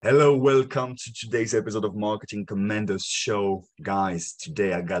Hello, welcome to today's episode of Marketing Commandos show. Guys,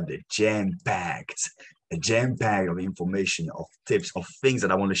 today I got the jam-packed of information, of tips, of things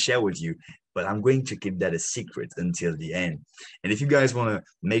that I want to share with you, but I'm going to keep that a secret until the end. And if you guys want to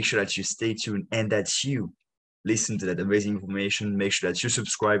make sure that you stay tuned and that you listen to that amazing information, make sure that you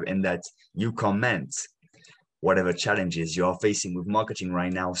subscribe and that you comment whatever challenges you are facing with marketing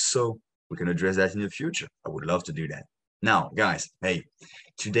right now, so we can address that in the future. I would love to do that. Now, guys, hey,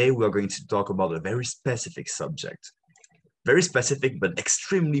 today we are going to talk about a very specific subject, very specific but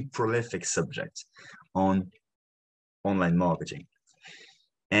extremely prolific subject on online marketing.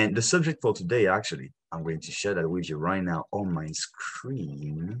 And the subject for today, actually, I'm going to share that with you right now on my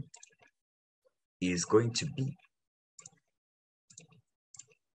screen, is going to be,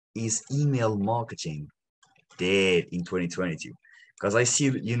 is email marketing dead in 2022? Because I see,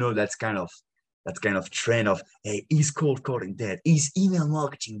 that kind of trend of, hey, is cold calling dead? Is email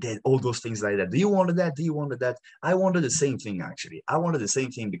marketing dead? All those things like that. Do you want that? Do you want that? I wanted the same thing, actually. I wanted the same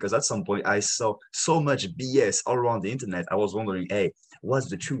thing because at some point I saw so much BS all around the internet. I was wondering, hey, what's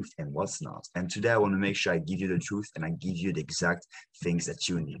the truth and what's not? And today I want to make sure I give you the truth and I give you the exact things that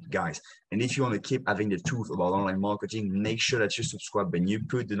you need, guys. And if you want to keep having the truth about online marketing, make sure that you subscribe and you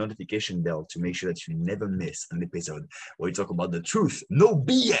put the notification bell to make sure that you never miss an episode where we talk about the truth, no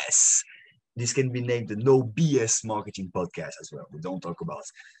BS. This can be named the No BS Marketing Podcast as well. We don't talk about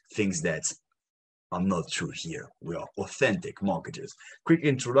things that are not true here. We are authentic marketers. Quick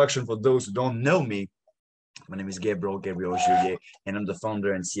introduction for those who don't know me. My name is Gabriel Juliet, and I'm the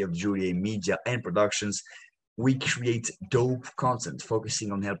founder and CEO of Juliet Media and Productions. We create dope content,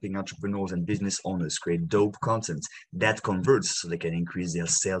 focusing on helping entrepreneurs and business owners create dope content that converts so they can increase their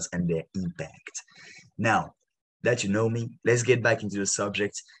sales and their impact. Now, that you know me, let's get back into the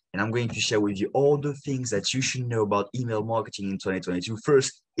subject. And I'm going to share with you all the things that you should know about email marketing in 2022.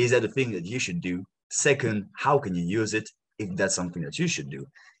 First, is that a thing that you should do? Second, how can you use it if that's something that you should do?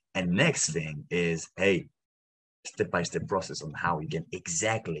 And next thing is, hey, step-by-step process on how you can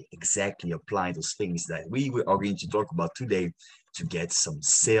exactly apply those things that we are going to talk about today to get some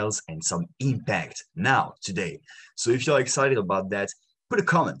sales and some impact now, today. So if you're excited about that, put a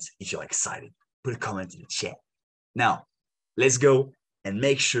comment. If you're excited, put a comment in the chat. Now, let's go and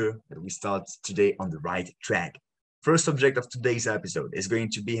make sure that we start today on the right track. First subject of today's episode is going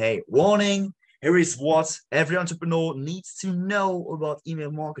to be, hey, warning, here is what every entrepreneur needs to know about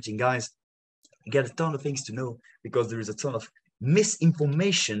email marketing. Guys, you get a ton of things to know because there is a ton of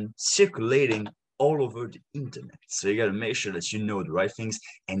misinformation circulating all over the internet. So you got to make sure that you know the right things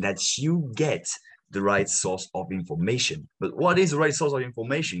and that you get the right source of information. But what is the right source of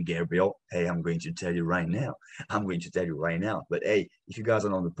information, Gabriel? Hey, I'm going to tell you right now. But hey, if you guys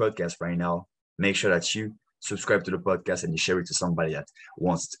are on the podcast right now, make sure that you subscribe to the podcast and you share it to somebody that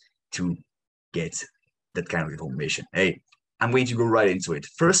wants to get that kind of information. Hey, I'm going to go right into it.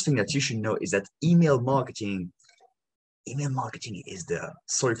 First thing that you should know is that email marketing is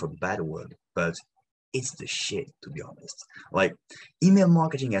sorry for the bad word, but it's the shit, to be honest. Like, email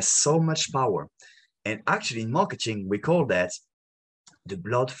marketing has so much power. And actually, in marketing, we call that the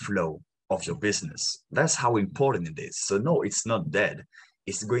blood flow of your business. That's how important it is. So no, it's not dead.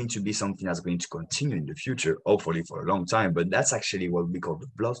 It's going to be something that's going to continue in the future, hopefully for a long time. But that's actually what we call the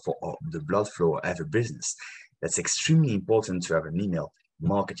blood flow of every business. That's extremely important to have an email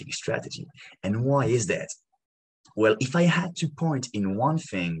marketing strategy. And why is that? Well, if I had to point in one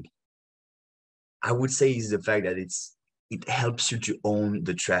thing, I would say is the fact that it helps you to own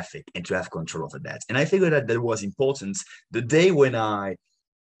the traffic and to have control over that. And I figured that was important the day when I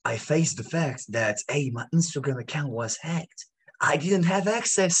faced the fact that, hey, my Instagram account was hacked. I didn't have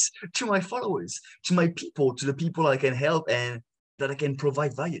access to my followers, to my people, to the people I can help and that I can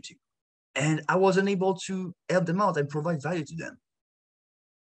provide value to. And I wasn't able to help them out and provide value to them.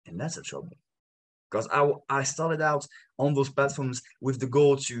 And that's a trouble. Because I started out on those platforms with the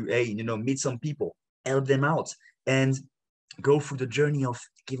goal to, hey, meet some people, help them out, and go through the journey of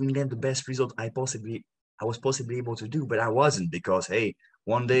giving them the best result I was possibly able to do, but I wasn't because, hey,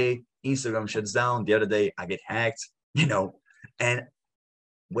 one day Instagram shuts down, the other day I get hacked, and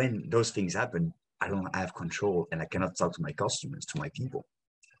when those things happen, I don't have control and I cannot talk to my customers, to my people.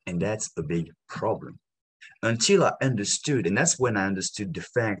 And that's a big problem. Until I understood, and that's when I understood the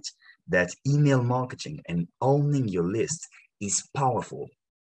fact that email marketing and owning your list is powerful,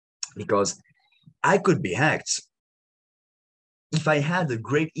 because I could be hacked. If I had a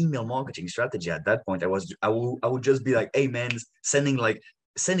great email marketing strategy at that point, I would just be like, hey man, sending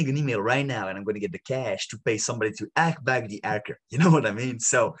an email right now and I'm going to get the cash to pay somebody to hack back the hacker. You know what I mean?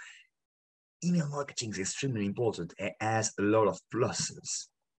 So email marketing is extremely important. It has a lot of pluses.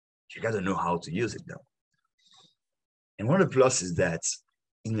 You got to know how to use it though. And one of the pluses that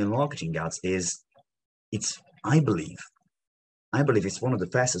email marketing got is I believe it's one of the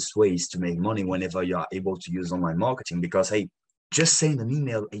fastest ways to make money whenever you are able to use online marketing, because hey, just send an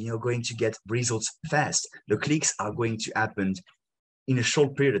email and you're going to get results fast. The clicks are going to happen in a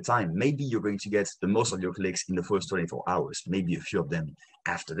short period of time. Maybe you're going to get the most of your clicks in the first 24 hours, maybe a few of them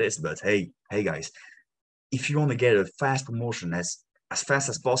after this. But hey guys, if you want to get a fast promotion as fast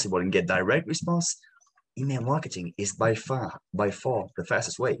as possible and get direct response, email marketing is by far the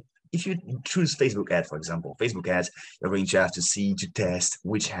fastest way. If you choose Facebook ad, for example, Facebook ads, you're going to have to test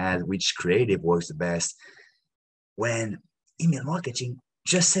which creative works the best. When email marketing,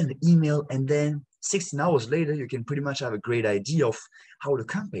 just send an email and then 16 hours later, you can pretty much have a great idea of how the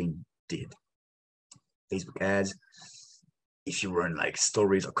campaign did. Facebook ads, if you run like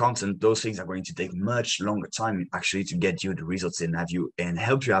stories or content, those things are going to take much longer time actually to get you the results and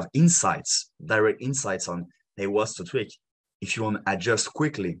help you have direct insights on, hey, what's to tweak. If you want to adjust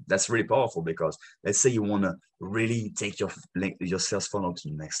quickly, that's really powerful, because let's say you want to really take your sales funnel to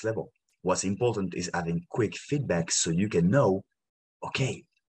the next level. What's important is having quick feedback so you can know, okay,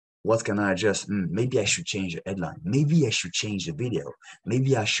 what can I adjust? Maybe I should change the headline. Maybe I should change the video.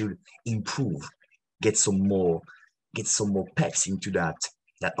 Maybe I should improve, get some more peps into that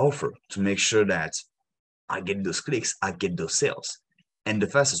offer to make sure that I get those clicks, I get those sales. And the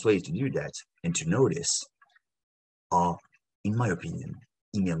fastest way to do that and to know this are, in my opinion,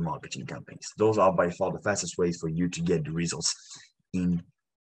 email marketing campaigns. Those are by far the fastest ways for you to get the results in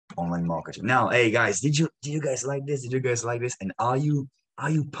online marketing. Now, hey guys, did you guys like this? Did you guys like this? And are you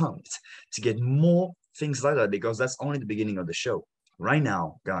pumped to get more things like that? Because that's only the beginning of the show. Right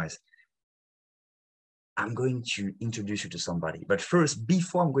now, guys, I'm going to introduce you to somebody. But first,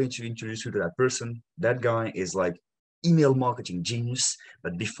 before I'm going to introduce you to that person, that guy is like email marketing genius.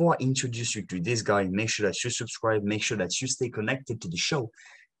 But before I introduce you to this guy, make sure that you subscribe, make sure that you stay connected to the show.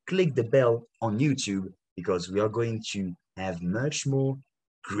 Click the bell on YouTube, because we are going to have much more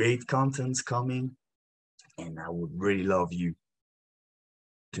great content coming. And I would really love you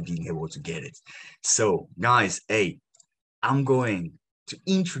to being able to get it. So guys, hey, I'm going to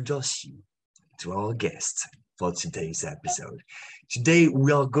introduce you to our guest for today's episode. Today,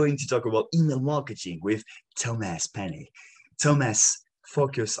 we are going to talk about email marketing with Thomas Penny. Thomas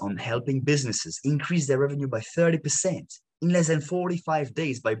focuses on helping businesses increase their revenue by 30% in less than 45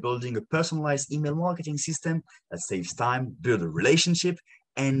 days by building a personalized email marketing system that saves time, builds a relationship,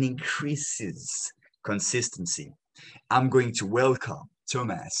 and increases consistency. I'm going to welcome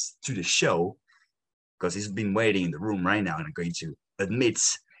Thomas to the show because he's been waiting in the room right now, and I'm going to admit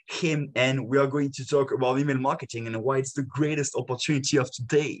him, and we are going to talk about email marketing and why it's the greatest opportunity of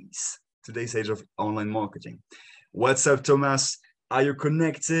today's age of online marketing. What's up, Thomas? Are you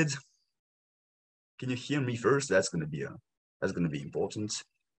connected? Can you hear me first? That's going to be important.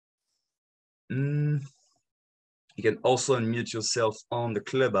 You can also unmute yourself on the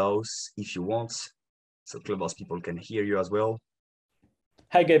Clubhouse if you want, so Clubhouse people can hear you as well.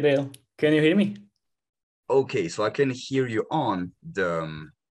 Hi, Gabriel. Can you hear me? Okay, so I can hear you on the.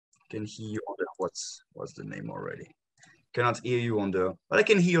 What's the name already? Cannot hear you on the, but I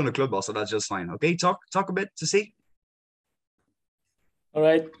can hear you on the Clubhouse, so that's just fine. Okay, talk a bit to see. All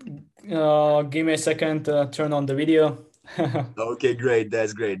right, give me a second to turn on the video. Okay, great.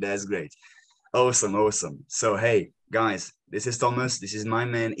 That's great. Awesome. So hey, guys, this is Thomas. This is my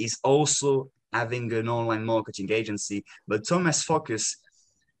man. He's also having an online marketing agency, but Thomas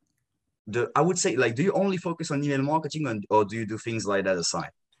I would say, like, do you only focus on email marketing, or do you do things like that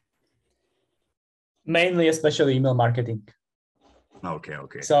aside? Mainly, especially email marketing.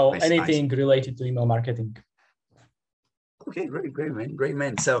 Okay. So anything related to email marketing. Okay, great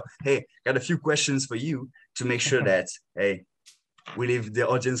man. So hey, got a few questions for you to make sure that hey, we leave the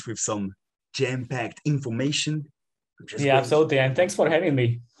audience with some jam-packed information. Yeah, absolutely. And thanks for having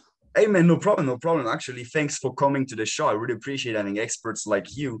me. Hey man, no problem. Actually, thanks for coming to the show. I really appreciate having experts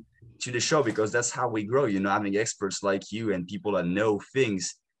like you to the show, because that's how we grow, having experts like you and people that know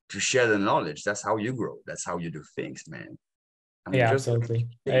things to share the knowledge. That's how you grow. That's how you do things, man. Yeah, absolutely.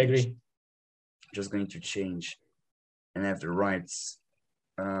 I agree. Just going to change and have the right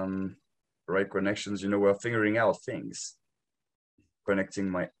connections. We're figuring out things. Connecting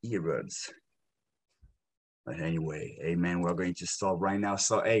my earbuds. But anyway, hey man, we're going to start right now.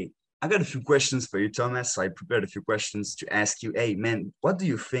 So hey, I got a few questions for you, Thomas. So I prepared a few questions to ask you. Hey man, what do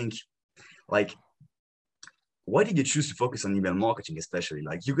you think? Like, why did you choose to focus on email marketing, especially?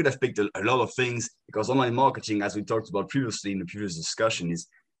 Like, you could have picked a lot of things, because online marketing, as we talked about previously in the previous discussion, is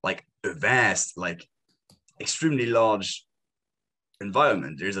like a vast, like extremely large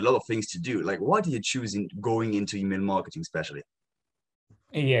environment, there's a lot of things to do. Like, why do you choose in going into email marketing, especially?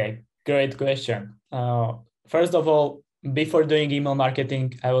 Yeah, great question. First of all, before doing email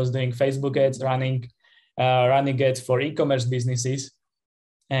marketing, I was doing Facebook ads, running ads for e-commerce businesses.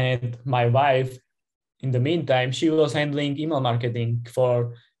 And my wife, in the meantime, she was handling email marketing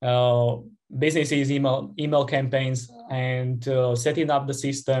for businesses, email campaigns, and setting up the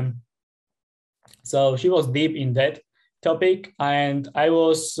system. So she was deep in that topic, and I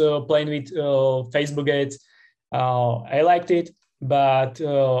was playing with Facebook ads. I liked it, but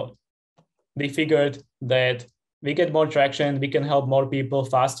we figured that we get more traction, we can help more people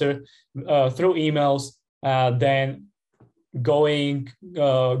faster through emails than going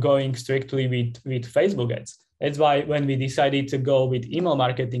strictly with Facebook ads. That's why when we decided to go with email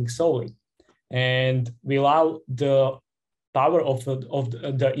marketing solely, and we allow the power of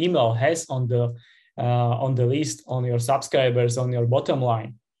the email has on the list, on your subscribers, on your bottom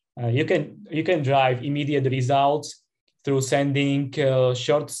line. You can drive immediate results through sending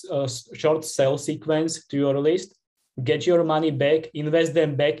short sale sequence to your list, get your money back, invest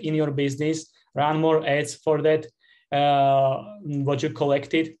them back in your business, run more ads for that, what you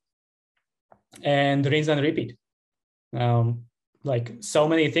collected, and rinse and repeat. Like so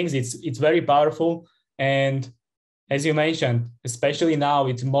many things, it's very powerful. And as you mentioned, especially now,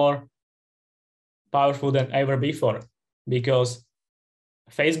 it's more powerful than ever before because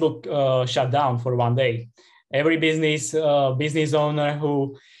Facebook shut down for one day. Every business owner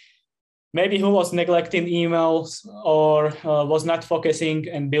who was neglecting emails or was not focusing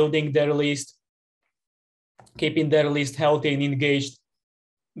and building their list, keeping their list healthy and engaged,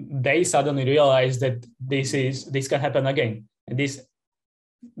 they suddenly realize that this can happen again. And this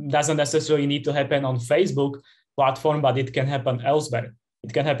doesn't necessarily need to happen on Facebook platform, but it can happen elsewhere.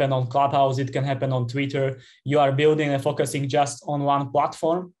 It can happen on Clubhouse, it can happen on Twitter. You are building and focusing just on one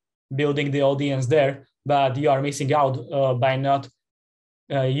platform, building the audience there, but you are missing out by not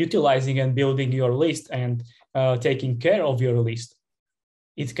utilizing and building your list and taking care of your list.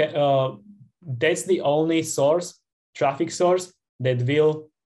 That's the only traffic source that will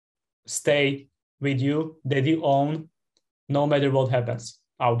stay with you, that you own, no matter what happens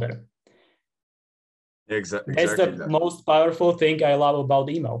out there. Exactly. That's the most powerful thing I love about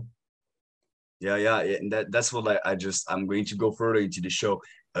email. Yeah. And that's what I'm going to go further into the show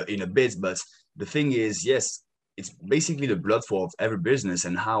in a bit. But the thing is, yes, it's basically the blood flow of every business,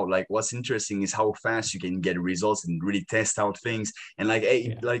 and how, like, what's interesting is how fast you can get results and really test out things. And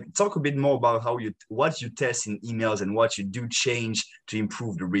talk a bit more about what you test in emails and what you do change to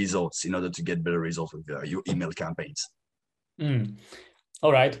improve the results in order to get better results with your email campaigns.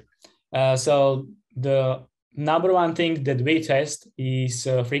 All right. So the number one thing that we test is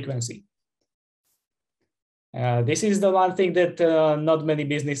frequency. This is the one thing that not many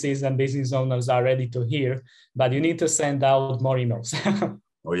businesses and business owners are ready to hear, but you need to send out more emails.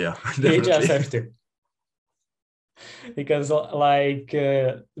 Oh yeah, definitely. You just have to. Because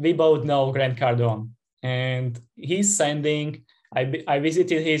we both know Grant Cardone, and he's sending, I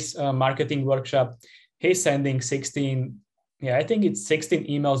visited his marketing workshop. He's sending 16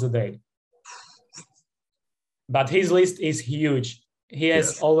 emails a day. But his list is huge. He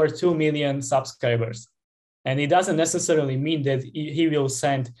has over 2 million subscribers. And it doesn't necessarily mean that he will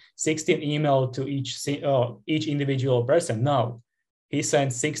send 16 emails to each individual person. No, he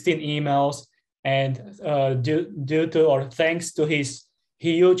sends 16 emails, and thanks to his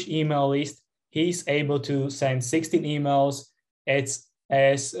huge email list, he's able to send 16 emails as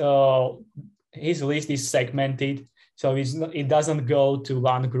his list is segmented. So it doesn't go to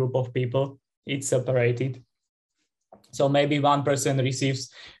one group of people, it's separated. So maybe one person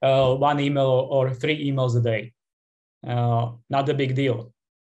receives one email or 3 emails a day. Not a big deal.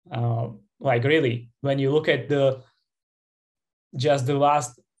 Really, when you look at the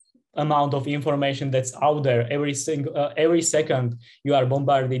vast amount of information that's out there, every second you are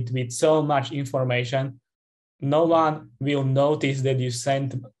bombarded with so much information, no one will notice that you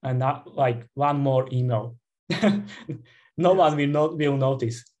sent one more email. No one will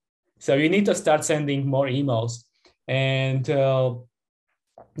notice. So you need to start sending more emails. And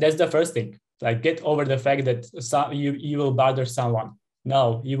that's the first thing. Get over the fact that you will bother someone.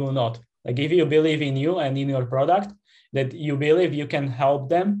 No, you will not. If you believe in you and in your product, that you believe you can help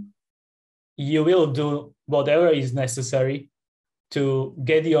them, you will do whatever is necessary to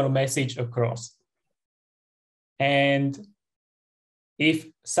get your message across. And if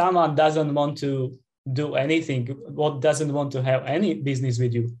someone doesn't want to do anything, doesn't want to have any business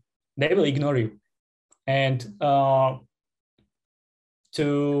with you, they will ignore you. And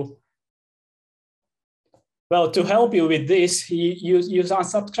to Well, to help you with this, you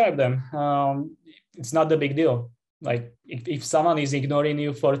unsubscribe them. It's not a big deal. Like if someone is ignoring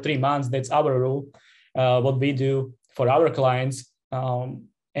you for 3 months, that's our rule. What we do for our clients,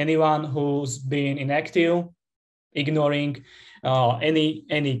 anyone who's been inactive, ignoring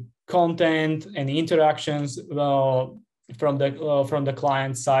any content, any interactions from the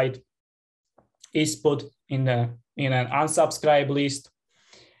client side, is put in an unsubscribe list.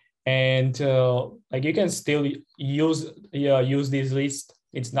 And like you can still use this list.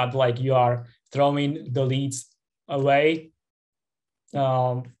 It's not like you are throwing the leads away.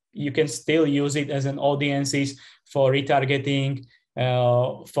 You can still use it as an audiences for retargeting,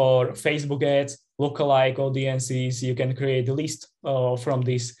 for Facebook ads, lookalike audiences. You can create a list from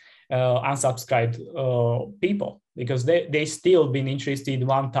these unsubscribed people, because they still been interested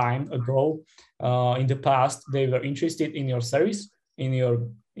one time ago. In the past, they were interested in your service, in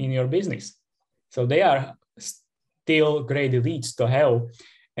your business. So they are still great leads to have.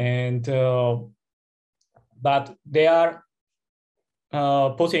 And but they are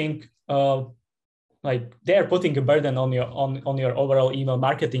putting they're putting a burden on your overall email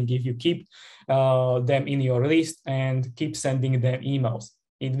marketing if you keep them in your list and keep sending them emails.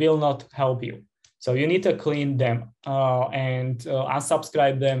 It will not help you. So you need to clean them and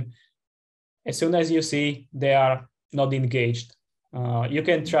unsubscribe them as soon as you see they are not engaged. You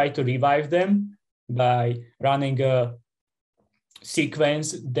can try to revive them by running a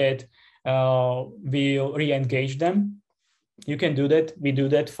sequence that will re-engage them. You can do that. We do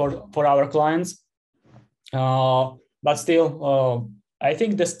that for our clients. But still, I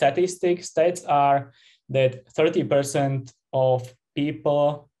think the stats are that 30% of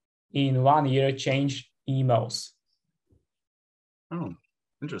people in 1 year change emails. Oh,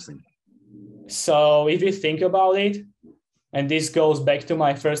 interesting. So if you think about it, and this goes back to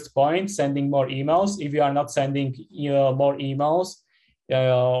my first point, sending more emails. If you are not sending more emails,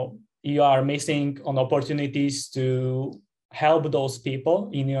 you are missing on opportunities to help those people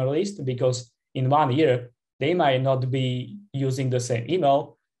in your list, because in 1 year, they might not be using the same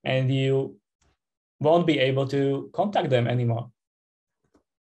email and you won't be able to contact them anymore.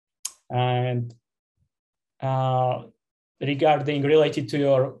 And related to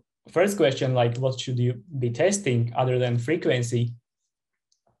your first question, like what should you be testing other than frequency?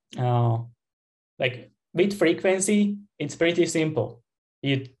 Like with frequency, it's pretty simple.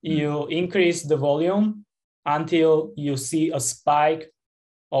 You increase the volume until you see a spike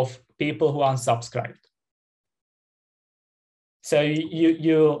of people who unsubscribed. So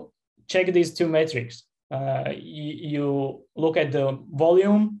you check these two metrics. You look at the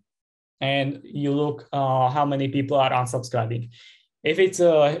volume and you look how many people are unsubscribing. If it's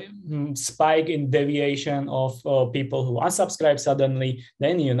a spike in deviation of people who unsubscribe suddenly,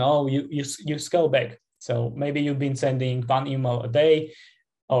 then you scale back. So maybe you've been sending 1 email a day.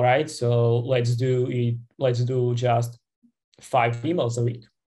 All right, so let's do just 5 emails a week.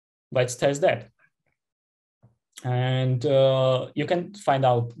 Let's test that. And you can find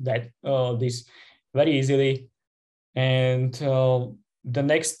out that this very easily. And the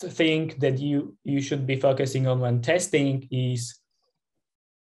next thing that you should be focusing on when testing is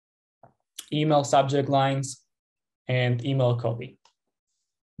email subject lines and email copy.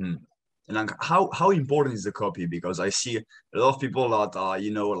 And like how important is the copy? Because I see a lot of people that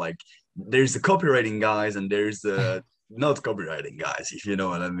like there's the copywriting guys and there's the not copywriting guys, if you know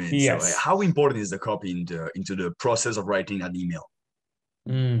what I mean. Yes. So how important is the copy into the process of writing an email?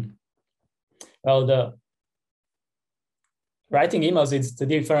 Well, the writing emails, it's a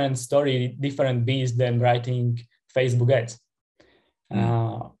different story, different beast than writing Facebook ads.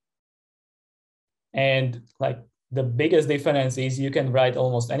 And like the biggest difference is you can write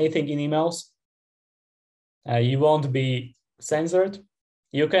almost anything in emails. You won't be censored.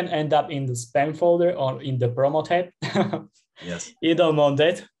 You can end up in the spam folder or in the promo tab. Yes. You don't want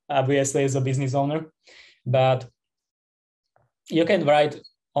that, obviously, as a business owner, but you can write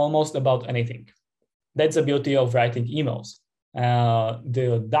almost about anything. That's the beauty of writing emails.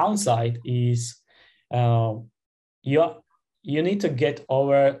 The downside is you need to get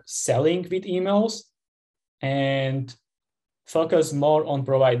over selling with emails and focus more on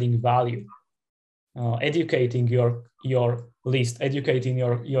providing value, educating your list, educating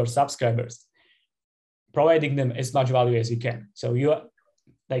your subscribers, providing them as much value as you can. So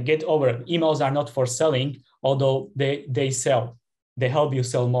get over it. Emails are not for selling, although they sell. They help you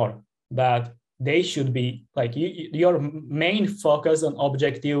sell more, but they should be like your main focus and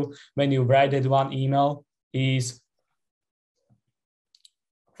objective when you write that one email is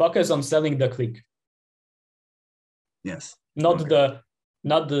focus on selling the click. Yes. Not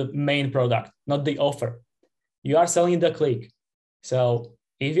the main product, not the offer. you are selling the click. So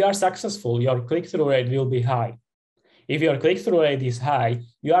if you are successful, your click-through rate will be high. If your click-through rate is high,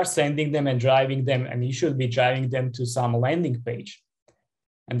 you are sending them and driving them, and you should be driving them to some landing page.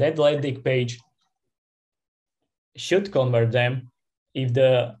 And that landing page should convert them if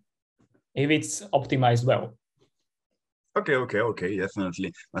it's optimized well. Okay,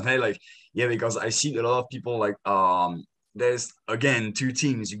 definitely. But hey, like, yeah, because I see a lot of people like there's again two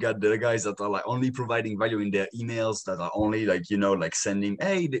teams. You got the guys that are like only providing value in their emails, that are only like, you know, like sending,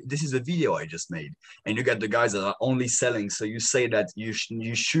 hey, this is a video I just made. And you got the guys that are only selling. So you say that you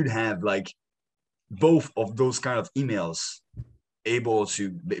should have like both of those kind of emails able to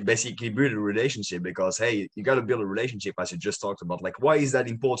basically build a relationship, because hey, you got to build a relationship, as you just talked about. Like, why is that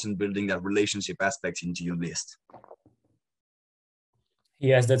important, building that relationship aspect into your list?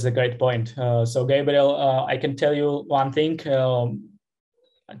 Yes, that's a great point. So Gabriel, I can tell you one thing.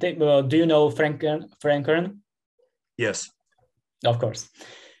 I think, do you know Frank Kern? Yes. Of course.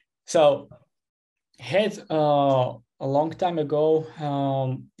 So had a long time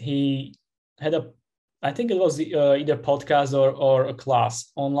ago, he had I think it was either podcast or a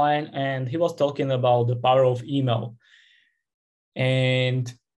class online, and he was talking about the power of email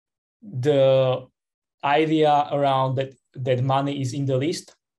and the idea around that money is in the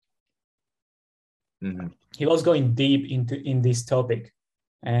list. Mm-hmm. He was going deep in this topic,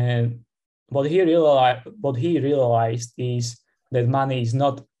 and what he realized is that money is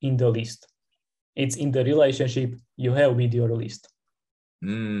not in the list. It's in the relationship you have with your list.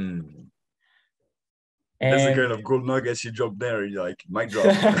 Mm. And that's the kind of gold nuggets you drop there. You're like, mic drop.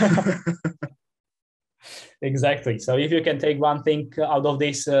 Exactly. So if you can take one thing out of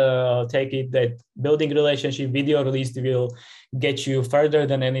this, take it that building relationship with your list will get you further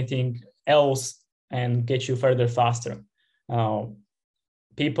than anything else and get you further faster.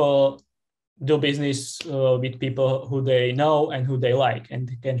 People do business with people who they know and who they like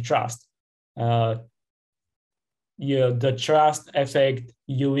and can trust. The trust effect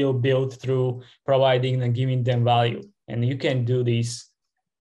you will build through providing and giving them value. And you can do this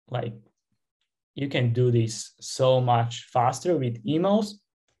so much faster with emails,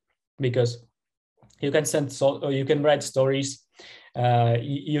 because you can you can write stories,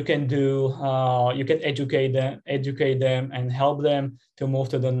 you can educate them and help them to move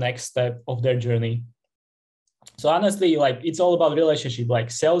to the next step of their journey. So honestly, like, it's all about relationship. Like,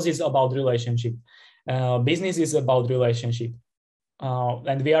 sales is about relationship, business is about relationship,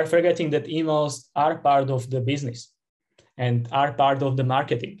 and we are forgetting that emails are part of the business and are part of the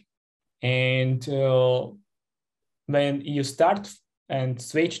marketing. And when you start and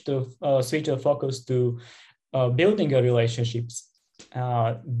switch the focus to building a relationships,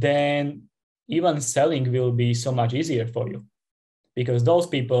 then even selling will be so much easier for you, because those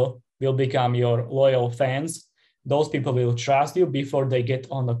people will become your loyal fans. Those people will trust you before they get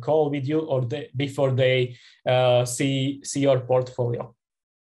on a call with you, or before they see your portfolio.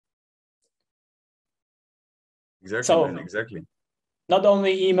 Exactly, so, man, exactly. Not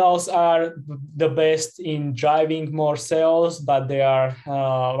only emails are the best in driving more sales, but they are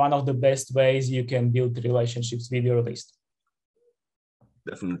one of the best ways you can build relationships with your list.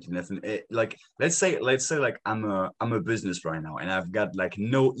 Definitely. Like, let's say like I'm a business right now, and I've got like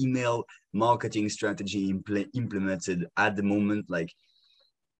no email marketing strategy implemented at the moment. Like,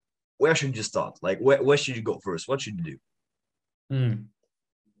 where should you start? Like, where should you go first? What should you do?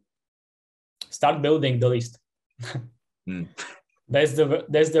 Start building the list. That's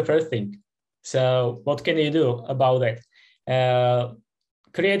the first thing. So what can you do about that?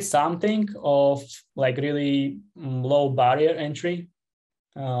 Create something of like really low barrier entry.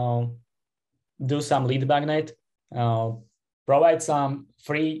 Do some lead magnet. Provide some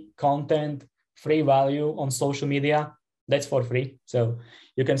free content, free value on social media. That's for free. So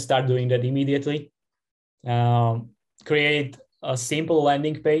you can start doing that immediately. Create a simple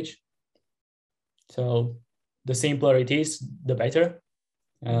landing page. So the simpler it is, the better.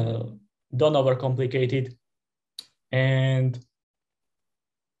 Don't overcomplicate it. And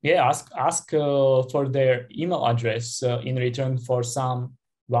yeah, ask for their email address in return for some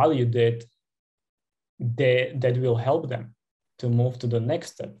value that will help them to move to the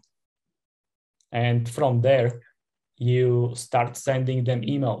next step. And from there, you start sending them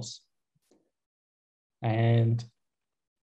emails. And